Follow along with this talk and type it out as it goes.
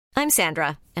I'm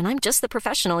Sandra, and I'm just the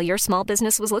professional your small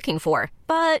business was looking for.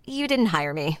 But you didn't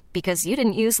hire me because you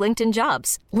didn't use LinkedIn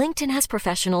Jobs. LinkedIn has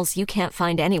professionals you can't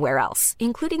find anywhere else,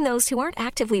 including those who aren't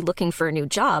actively looking for a new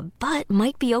job, but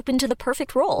might be open to the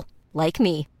perfect role, like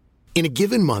me. In a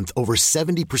given month, over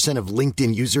 70% of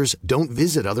LinkedIn users don't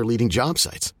visit other leading job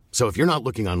sites. So if you're not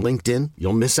looking on LinkedIn,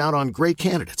 you'll miss out on great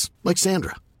candidates like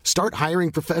Sandra. Start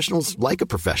hiring professionals like a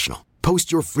professional.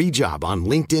 Post your free job on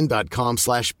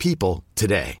linkedin.com/people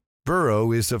today.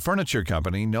 Burrow is a furniture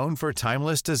company known for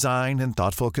timeless design and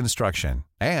thoughtful construction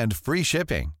and free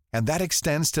shipping, and that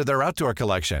extends to their outdoor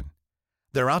collection.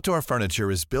 Their outdoor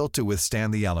furniture is built to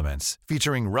withstand the elements,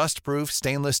 featuring rust-proof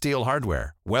stainless steel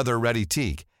hardware, weather-ready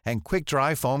teak, and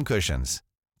quick-dry foam cushions.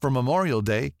 For Memorial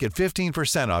Day, get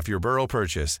 15% off your Burrow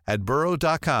purchase at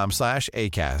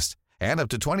burrow.com/ACAST and up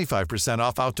to 25%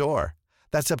 off outdoor.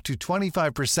 That's up to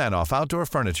 25% off outdoor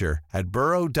furniture at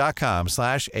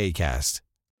burrow.com/ACAST.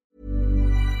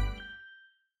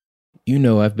 You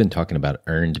know, I've been talking about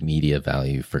earned media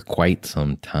value for quite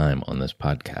some time on this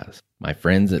podcast. My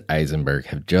friends at Eisenberg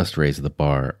have just raised the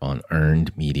bar on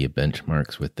earned media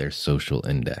benchmarks with their Social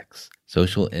Index.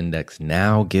 Social Index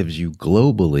now gives you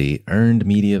globally earned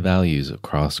media values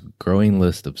across a growing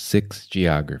list of 6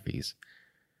 geographies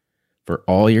for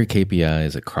all your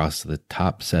KPIs across the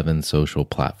top 7 social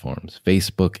platforms: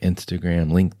 Facebook,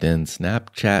 Instagram, LinkedIn,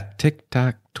 Snapchat,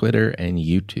 TikTok, Twitter, and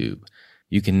YouTube.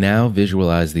 You can now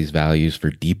visualize these values for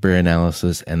deeper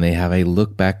analysis, and they have a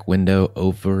look-back window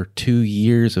over 2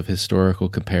 years of historical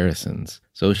comparisons.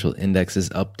 Social Index is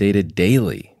updated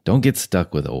daily. Don't get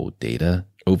stuck with old data.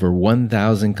 Over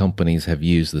 1,000 companies have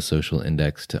used the Social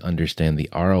Index to understand the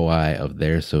ROI of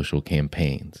their social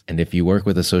campaigns. And if you work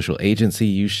with a social agency,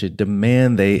 you should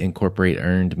demand they incorporate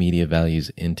earned media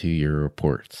values into your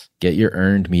reports. Get your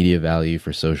earned media value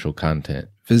for social content.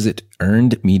 Visit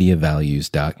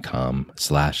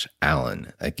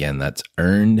earnedmediavalues.com/Alan. Again, that's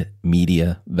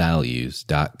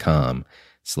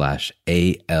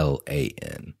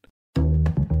earnedmediavalues.com/ALAN.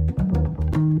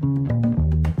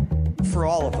 For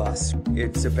all of us,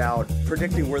 it's about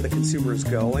predicting where the consumer is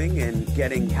going and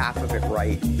getting half of it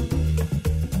right.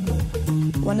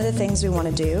 One of the things we want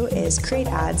to do is create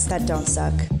ads that don't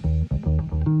suck.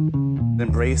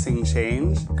 Embracing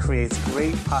change creates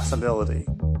great possibility.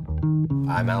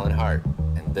 I'm Alan Hart,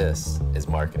 and this is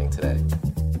Marketing Today.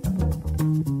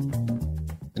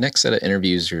 The next set of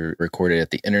interviews are recorded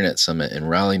at the Internet Summit in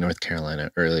Raleigh, North Carolina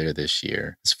earlier this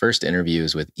year. His first interview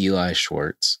is with Eli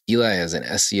Schwartz. Eli is an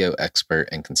SEO expert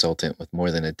and consultant with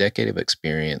more than a decade of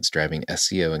experience driving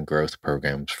SEO and growth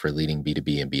programs for leading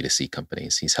B2B and B2C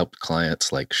companies. He's helped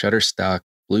clients like Shutterstock,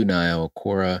 Blue Nile,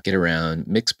 Quora, GetAround,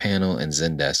 Mixpanel, and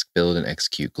Zendesk build and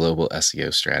execute global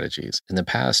SEO strategies. In the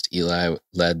past, Eli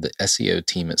led the SEO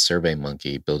team at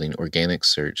SurveyMonkey, building organic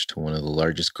search to one of the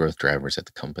largest growth drivers at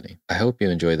the company. I hope you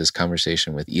enjoy this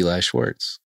conversation with Eli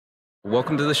Schwartz.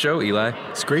 Welcome to the show, Eli.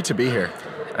 It's great to be here.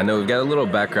 I know we've got a little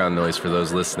background noise for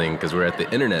those listening because we're at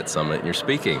the Internet Summit and you're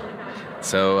speaking.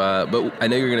 So, but I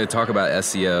know you're going to talk about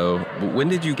SEO. But when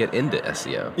did you get into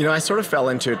SEO? You know, I sort of fell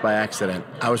into it by accident.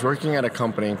 I was working at a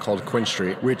company called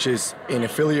QuinStreet, which is an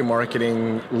affiliate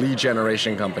marketing lead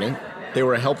generation company. They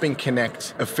were helping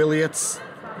connect affiliates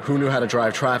who knew how to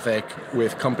drive traffic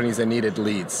with companies that needed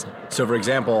leads. So, for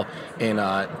example, in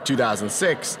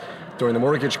 2006, during the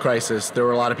mortgage crisis, there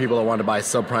were a lot of people that wanted to buy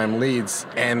subprime leads,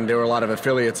 and there were a lot of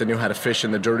affiliates that knew how to fish in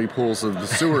the dirty pools of the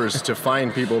sewers to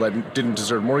find people that didn't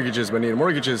deserve mortgages but needed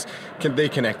mortgages. They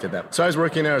connected them. So I was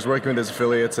working there, I was working with these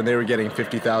affiliates, and they were getting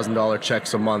 $50,000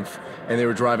 checks a month, and they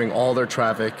were driving all their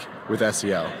traffic with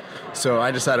SEO. So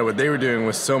I decided what they were doing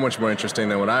was so much more interesting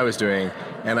than what I was doing,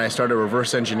 and I started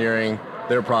reverse engineering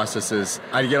their processes.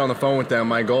 I'd get on the phone with them.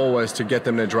 My goal was to get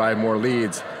them to drive more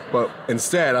leads. But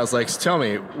instead, I was like, tell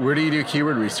me, where do you do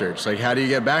keyword research? Like, how do you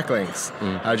get backlinks?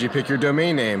 How did you pick your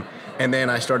domain name? And then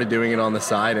I started doing it on the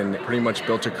side and pretty much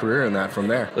built a career in that from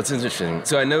there. That's interesting.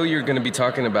 So I know you're going to be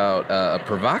talking about a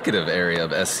provocative area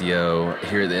of SEO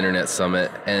here at the Internet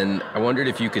Summit. And I wondered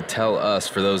if you could tell us,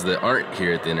 for those that aren't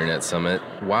here at the Internet Summit,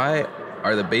 why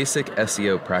are the basic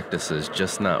SEO practices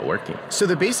just not working? So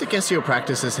the basic SEO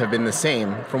practices have been the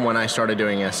same from when I started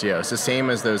doing SEO. It's the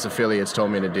same as those affiliates told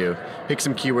me to do. Pick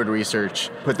some keyword research,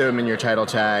 put them in your title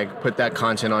tag, put that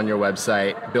content on your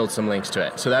website, build some links to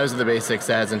it. So those are the basics.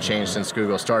 That hasn't changed since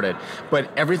Google started. But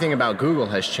everything about Google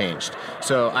has changed.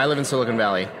 So I live in Silicon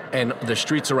Valley, and the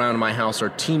streets around my house are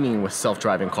teeming with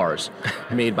self-driving cars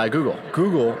made by Google.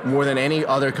 Google, more than any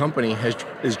other company,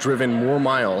 has driven more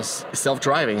miles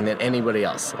self-driving than anybody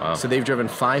else. Wow. So they've driven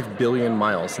 5 billion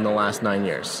miles in the last 9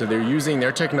 years. So they're using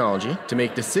their technology to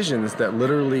make decisions that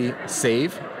literally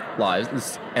save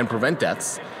lives and prevent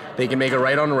deaths. They can make a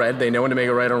right on red. They know when to make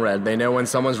a right on red. They know when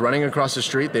someone's running across the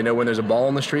street. They know when there's a ball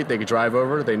in the street they could drive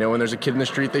over. They know when there's a kid in the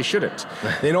street they shouldn't.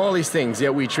 They know all these things,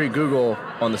 yet we treat Google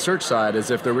on the search side as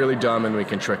if they're really dumb and we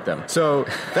can trick them. So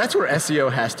that's where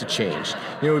SEO has to change.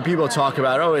 You know, when people talk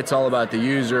about, oh, it's all about the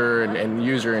user and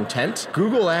user intent,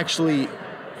 Google actually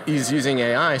is using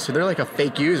AI, so they're like a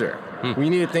fake user.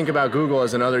 We need to think about Google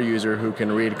as another user who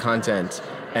can read content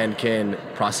and can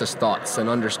process thoughts and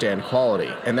understand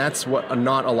quality. And that's what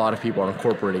not a lot of people are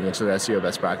incorporating into their SEO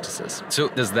best practices. So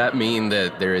does that mean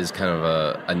that there is kind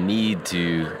of a need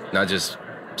to not just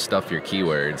stuff your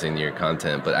keywords in your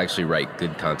content, but actually write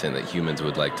good content that humans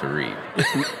would like to read?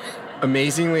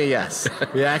 Amazingly, yes.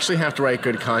 We actually have to write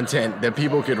good content that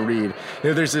people could read. You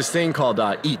know, there's this thing called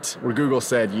EAT, where Google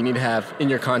said you need to have in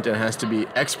your content has to be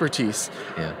expertise,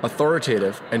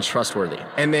 authoritative, and trustworthy.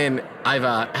 And then I've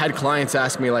had clients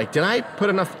ask me, like, did I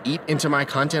put enough EAT into my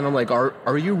content? I'm like,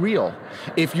 are you real?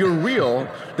 If you're real,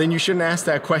 then you shouldn't ask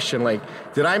that question. Like,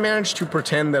 did I manage to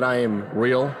pretend that I am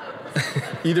real?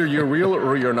 Either you're real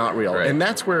or you're not real. Right. And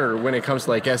that's where, when it comes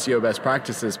to like SEO best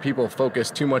practices, people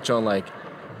focus too much on like,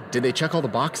 did they check all the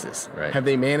boxes? Right. Have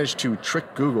they managed to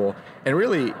trick Google? And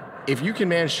really, if you can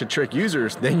manage to trick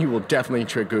users, then you will definitely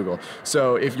trick Google.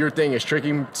 So if your thing is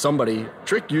tricking somebody,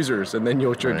 trick users, and then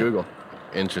you'll trick Google.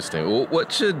 Interesting. Well,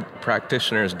 what should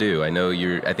practitioners do?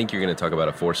 I think you're going to talk about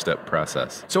a 4-step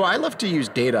process. So I love to use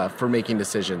data for making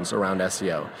decisions around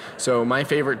SEO. So my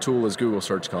favorite tool is Google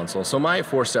Search Console. So my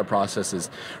 4-step process is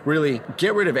really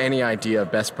get rid of any idea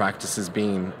of best practices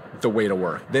being the way to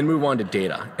work. Then move on to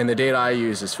data. And the data I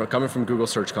use is coming from Google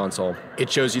Search Console. It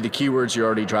shows you the keywords you're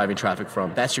already driving traffic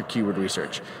from. That's your keyword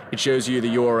research. It shows you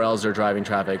the URLs that are driving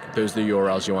traffic. Those are the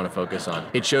URLs you want to focus on.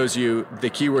 It shows you the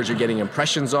keywords you're getting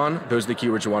impressions on. Those are the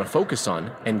keywords you want to focus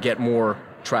on and get more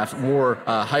traffic, more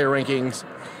higher rankings,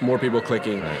 more people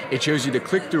clicking. Right. It shows you the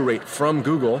click-through rate from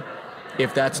Google.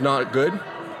 If that's not good,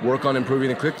 work on improving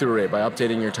the click-through rate by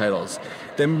updating your titles.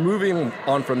 Then moving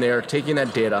on from there, taking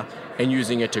that data and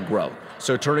using it to grow.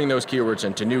 So turning those keywords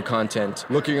into new content,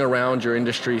 looking around your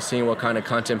industry, seeing what kind of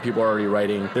content people are already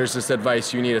writing. There's this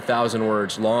advice, you need 1,000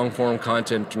 words, long-form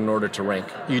content in order to rank.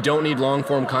 You don't need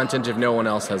long-form content if no one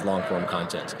else has long-form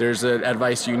content. There's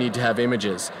advice, you need to have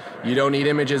images. You don't need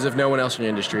images if no one else in your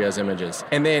industry has images.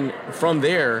 And then from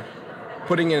there,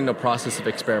 putting it in a process of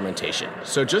experimentation.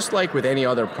 So just like with any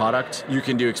other product, you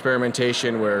can do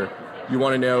experimentation where you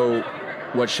want to know,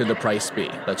 what should the price be?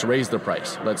 Let's raise the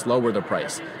price. Let's lower the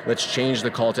price. Let's change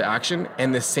the call to action.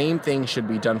 And the same thing should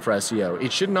be done for SEO.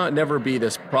 It should never be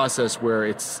this process where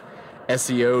it's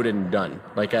SEO'd and done.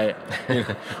 Like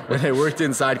when I worked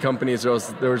inside companies, there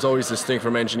was always this thing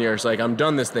from engineers, like, I'm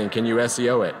done this thing. Can you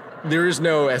SEO it? There is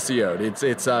no SEO.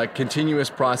 It's a continuous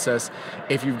process.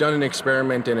 If you've done an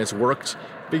experiment and it's worked,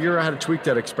 figure out how to tweak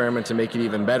that experiment to make it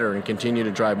even better and continue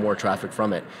to drive more traffic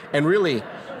from it. And really,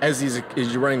 as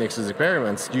you're running these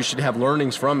experiments, you should have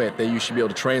learnings from it that you should be able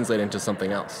to translate into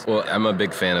something else. Well, I'm a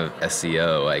big fan of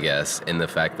SEO, I guess, in the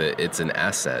fact that it's an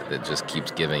asset that just keeps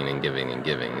giving and giving and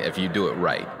giving if you do it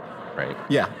right. Right?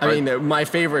 Yeah. I mean, my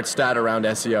favorite stat around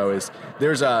SEO is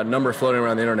there's a number floating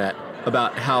around the internet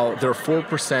about how there are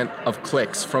 4% of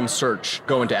clicks from search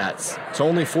go into ads. So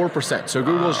only 4%. So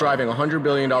Google's driving $100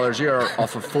 billion a year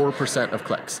off of 4% of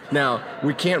clicks. Now,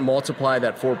 we can't multiply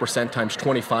that 4% times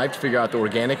 25 to figure out the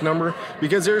organic number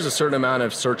because there's a certain amount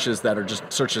of searches that are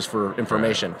just searches for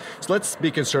information. So let's be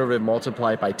conservative,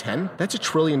 multiply it by 10. That's $1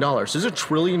 trillion. There's $1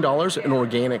 trillion in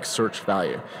organic search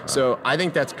value. So I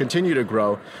think that's continue to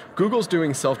grow. Google's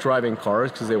doing self-driving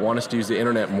cars because they want us to use the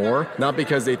internet more, not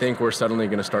because they think we're suddenly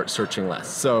going to start searching less.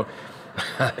 So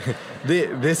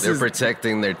they're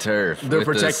protecting their turf. They're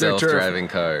protecting the self-driving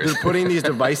cars. They're putting these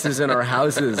devices in our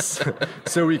houses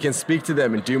so we can speak to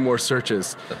them and do more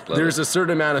searches. There's a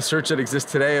certain amount of search that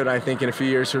exists today, and I think in a few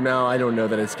years from now, I don't know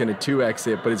that it's going to 2x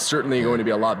it, but it's certainly going to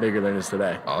be a lot bigger than it is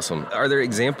today. Awesome. Are there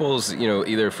examples,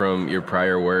 either from your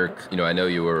prior work? I know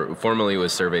you were formerly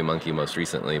with SurveyMonkey most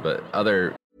recently, but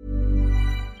other.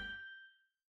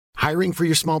 Hiring for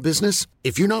your small business?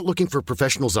 If you're not looking for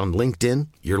professionals on LinkedIn,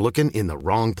 you're looking in the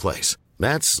wrong place.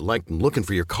 That's like looking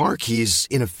for your car keys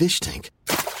in a fish tank.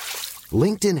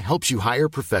 LinkedIn helps you hire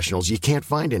professionals you can't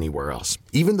find anywhere else,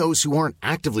 even those who aren't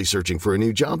actively searching for a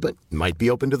new job but might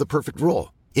be open to the perfect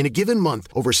role. In a given month,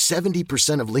 over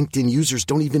 70% of LinkedIn users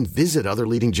don't even visit other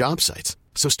leading job sites.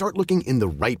 So start looking in the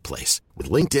right place.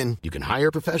 With LinkedIn, you can hire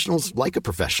professionals like a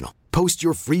professional. Post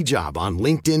your free job on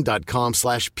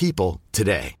linkedin.com/people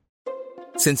today.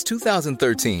 Since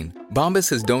 2013, Bombas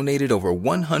has donated over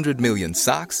 100 million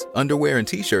socks, underwear, and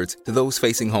T-shirts to those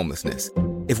facing homelessness.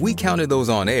 If we counted those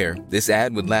on air, this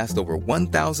ad would last over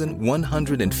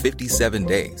 1,157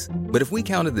 days. But if we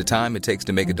counted the time it takes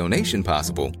to make a donation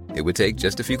possible, it would take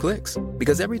just a few clicks.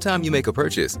 Because every time you make a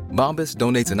purchase, Bombas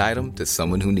donates an item to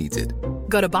someone who needs it.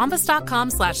 Go to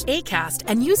bombas.com/ACAST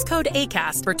and use code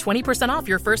ACAST for 20% off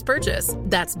your first purchase.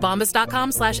 That's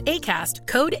bombas.com/ACAST,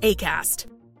 code ACAST.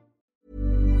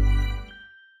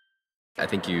 I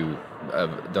think you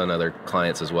have done other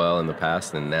clients as well in the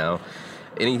past and now.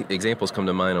 Any examples come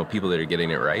to mind of people that are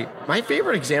getting it right? My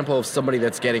favorite example of somebody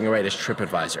that's getting it right is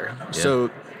TripAdvisor. Yeah. So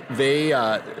they,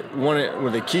 one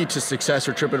the key to success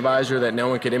for TripAdvisor that no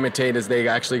one could imitate is they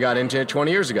actually got into it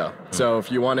 20 years ago. So if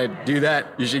you want to do that,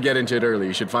 you should get into it early.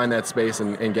 You should find that space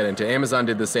and get into it. Amazon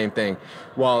did the same thing.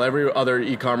 While every other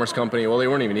e-commerce company, well, they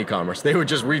weren't even e-commerce. They were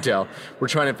just retail. We're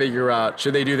trying to figure out,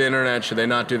 should they do the internet? Should they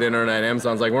not do the internet?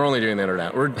 Amazon's like, we're only doing the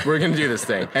internet. We're going to do this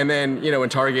thing. And then, when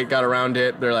Target got around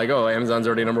it, they're like, oh, Amazon's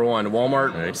already number one.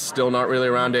 Walmart, still not really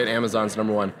around it. Amazon's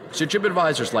number one. So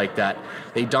TripAdvisor's like that.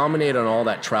 They dominate on all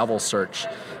that travel search,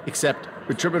 except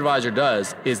what TripAdvisor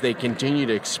does is they continue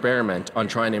to experiment on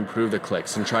trying to improve the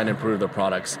clicks and trying to improve the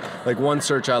products. Like one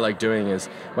search I like doing is,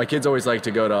 my kids always like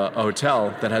to go to a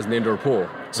hotel that has an indoor pool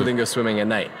so they can go swimming at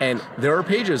night. And there are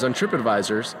pages on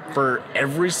TripAdvisors for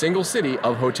every single city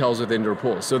of hotels with indoor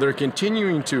pools. So they're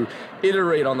continuing to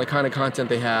iterate on the kind of content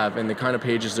they have and the kind of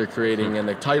pages they're creating and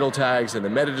the title tags and the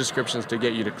meta descriptions to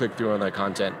get you to click through on that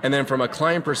content. And then from a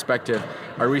client perspective,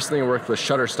 I recently worked with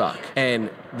Shutterstock, and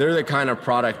they're the kind of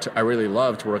product I really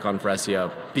love to work on for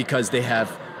SEO because they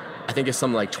have, I think it's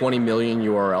something like 20 million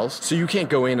URLs. So you can't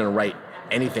go in and write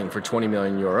anything for 20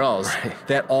 million URLs. Right.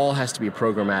 That all has to be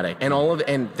programmatic,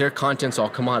 and their content's all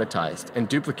commoditized and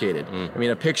duplicated. I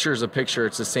mean, a picture is a picture.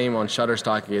 It's the same on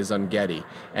Shutterstock as on Getty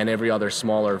and every other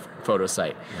smaller photo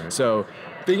site. Right. So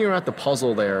figuring out the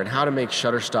puzzle there and how to make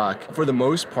Shutterstock, for the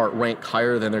most part, rank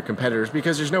higher than their competitors,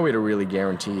 because there's no way to really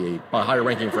guarantee a higher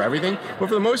ranking for everything. But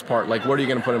for the most part, like, what are you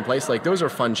going to put in place? Like, those are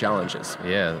fun challenges.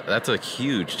 Yeah, that's a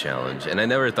huge challenge. And I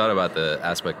never thought about the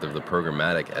aspect of the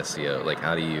programmatic SEO. Like,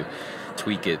 how do you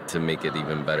tweak it to make it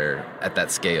even better at that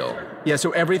scale? Yeah,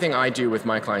 so everything I do with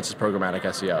my clients is programmatic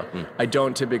SEO. I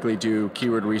don't typically do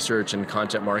keyword research and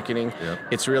content marketing. Yep.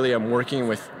 It's really, I'm working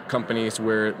with companies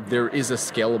where there is a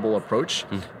scalable approach.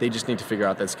 They just need to figure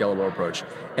out that scalable approach.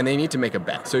 And they need to make a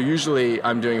bet. So usually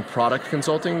I'm doing product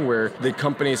consulting where the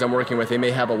companies I'm working with, they may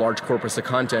have a large corpus of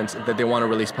content that they want to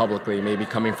release publicly, maybe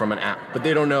coming from an app, but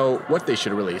they don't know what they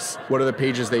should release. What are the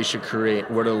pages they should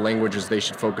create? What are the languages they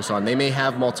should focus on? They may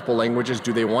have multiple languages.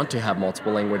 Do they want to have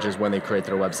multiple languages when they create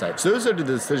their website? So those are the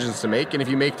decisions to make. And if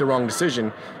you make the wrong decision,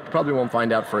 you probably won't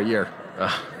find out for a year.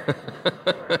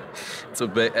 It's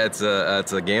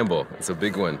a gamble. It's a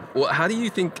big one. Well, how do you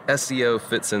think SEO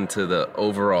fits into the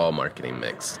overall marketing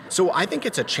mix? So I think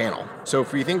it's a channel. So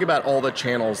if we think about all the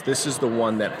channels, this is the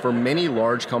one that for many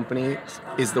large companies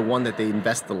is the one that they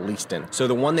invest the least in. So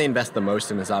the one they invest the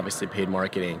most in is obviously paid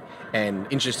marketing. And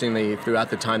interestingly, throughout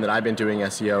the time that I've been doing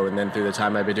SEO and then through the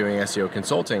time I've been doing SEO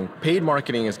consulting, paid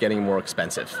marketing is getting more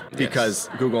expensive because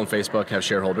Google and Facebook have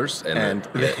shareholders and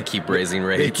they keep raising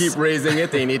rates. They keep raising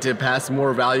it. They need to pass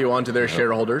more value on to their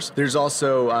shareholders. There's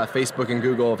also Facebook and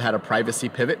Google have had a privacy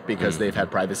pivot because they've had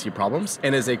privacy problems.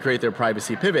 And as they create their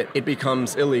privacy pivot, it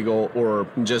becomes illegal or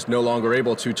just no longer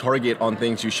able to target on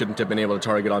things you shouldn't have been able to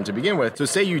target on to begin with. So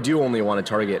say you do only want to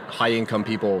target high-income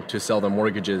people to sell them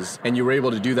mortgages, and you were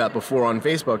able to do that before on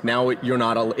Facebook. Now you're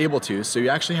not able to. So you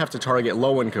actually have to target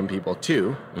low-income people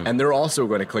too. And they're also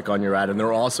going to click on your ad, and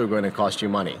they're also going to cost you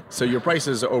money. So your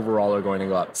prices overall are going to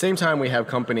go up. Same time, we have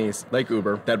companies like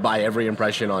Uber that buy every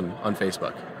impression on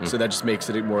Facebook. So that just makes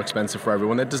it more expensive for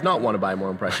everyone that does not want to buy more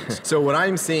impressions. So what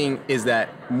I'm seeing is that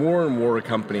more and more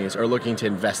companies are looking to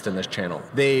invest in this channel.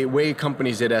 The way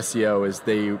companies did SEO is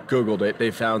they Googled it,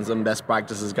 they found some best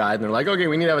practices guide, and they're like, okay,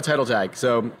 we need to have a title tag.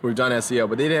 So we've done SEO,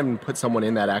 but they didn't put someone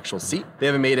in that actual seat. They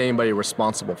haven't made anybody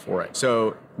responsible for it.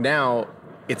 So now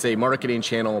it's a marketing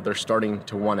channel. They're starting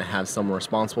to want to have someone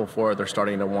responsible for it. They're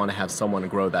starting to want to have someone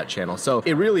grow that channel. So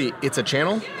it's a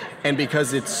channel. And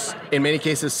because it's, in many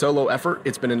cases, solo effort,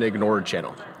 it's been an ignored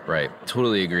channel. Right.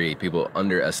 Totally agree. People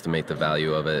underestimate the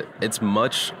value of it. It's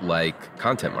much like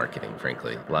content marketing,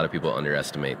 frankly. A lot of people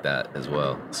underestimate that as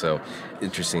well. So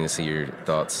interesting to see your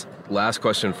thoughts. Last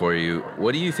question for you.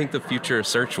 What do you think the future of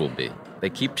search will be? They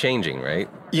keep changing, right?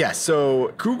 Yeah.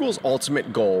 So Google's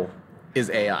ultimate goal is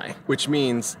AI, which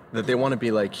means that they want to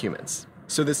be like humans.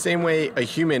 So the same way a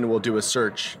human will do a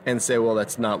search and say, well,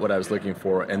 that's not what I was looking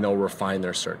for, and they'll refine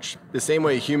their search. The same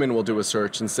way a human will do a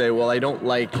search and say, well, I don't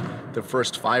like the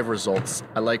first 5 results,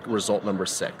 I like result number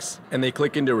 6. And they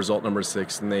click into result number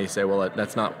 6 and they say, well,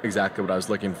 that's not exactly what I was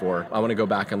looking for. I want to go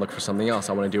back and look for something else.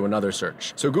 I want to do another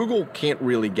search. So Google can't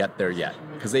really get there yet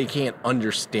because they can't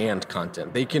understand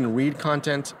content. They can read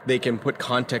content. They can put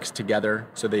context together.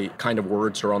 So the kind of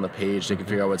words are on the page. They can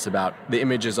figure out what it's about. The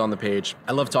image is on the page.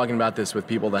 I love talking about this with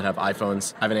people that have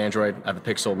iPhones. I have an Android. I have a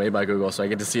Pixel made by Google. So I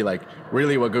get to see like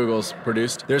really what Google's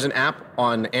produced. There's an app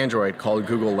on Android called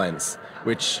Google Lens,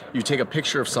 which you take a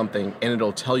picture of something and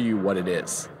it'll tell you what it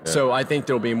is. Yeah. So I think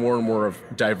there'll be more and more of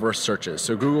diverse searches.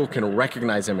 So Google can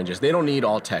recognize images. They don't need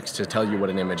all text to tell you what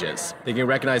an image is. They can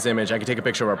recognize the image. I can take a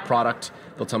picture of a product.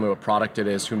 They'll tell me what product it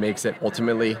is, who makes it.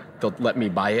 Ultimately, they'll let me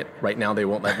buy it. Right now, they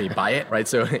won't let me buy it, right?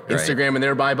 So Instagram and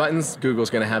their buy buttons, Google's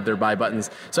going to have their buy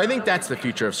buttons. So I think that's the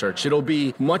future of search. It'll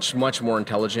be much, much more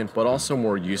intelligent, but also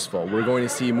more useful. We're going to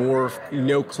see more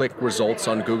no-click results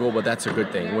on Google, but that's a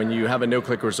good thing. When you have a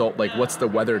no-click result, like what's the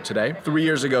weather today? 3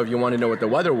 years ago, if you want to know what the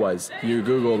weather was, you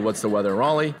Googled what's the weather in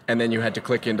Raleigh, and then you had to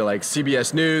click into like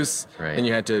CBS News, and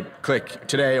you had to click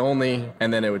today only,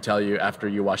 and then it would tell you after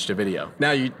you watched a video.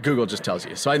 Now Google just tells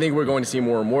you. So I think we're going to see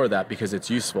more and more of that because it's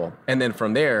useful. And then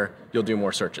from there, you'll do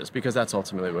more searches because that's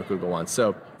ultimately what Google wants.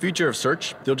 So future of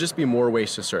search, there'll just be more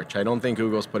ways to search. I don't think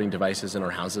Google's putting devices in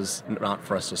our houses, not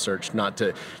for us to search,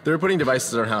 they're putting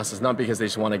devices in our houses not because they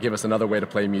just want to give us another way to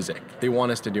play music. They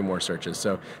want us to do more searches.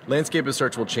 So landscape of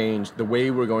search will change, the way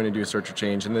we're going to do search will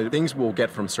change, and the things we'll get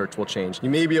from search will change. You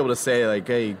may be able to say like,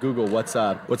 hey, Google, what's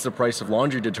the price of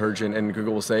laundry detergent? And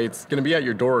Google will say, it's going to be at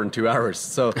your door in 2 hours.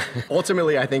 So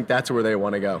ultimately, I think that's where they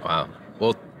want to go. Wow.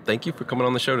 Well, thank you for coming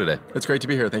on the show today. It's great to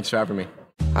be here. Thanks for having me.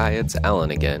 Hi, it's Alan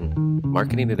again.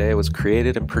 Marketing Today was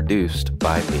created and produced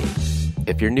by me.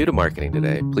 If you're new to Marketing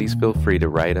Today, please feel free to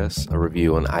write us a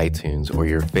review on iTunes or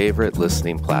your favorite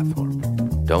listening platform.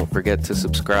 Don't forget to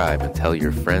subscribe and tell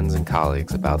your friends and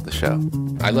colleagues about the show.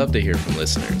 I love to hear from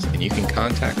listeners, and you can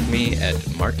contact me at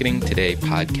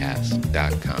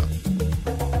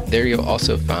marketingtodaypodcast.com. There you'll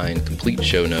also find complete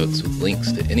show notes with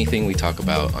links to anything we talk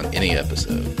about on any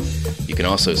episode. You can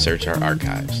also search our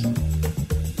archives.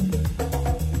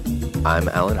 I'm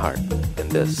Alan Hart,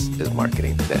 and this is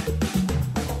Marketing Today.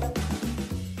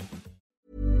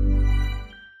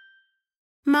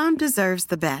 Mom deserves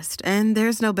the best, and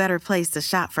there's no better place to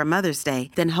shop for Mother's Day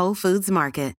than Whole Foods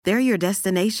Market. They're your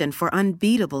destination for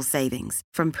unbeatable savings,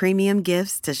 from premium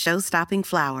gifts to show-stopping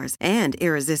flowers and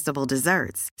irresistible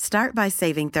desserts. Start by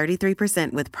saving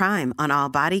 33% with Prime on all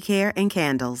body care and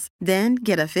candles. Then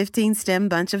get a 15-stem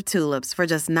bunch of tulips for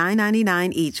just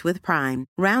 $9.99 each with Prime.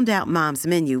 Round out Mom's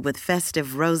menu with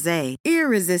festive rosé,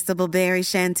 irresistible berry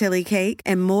chantilly cake,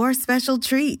 and more special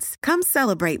treats. Come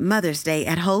celebrate Mother's Day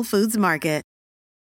at Whole Foods Market.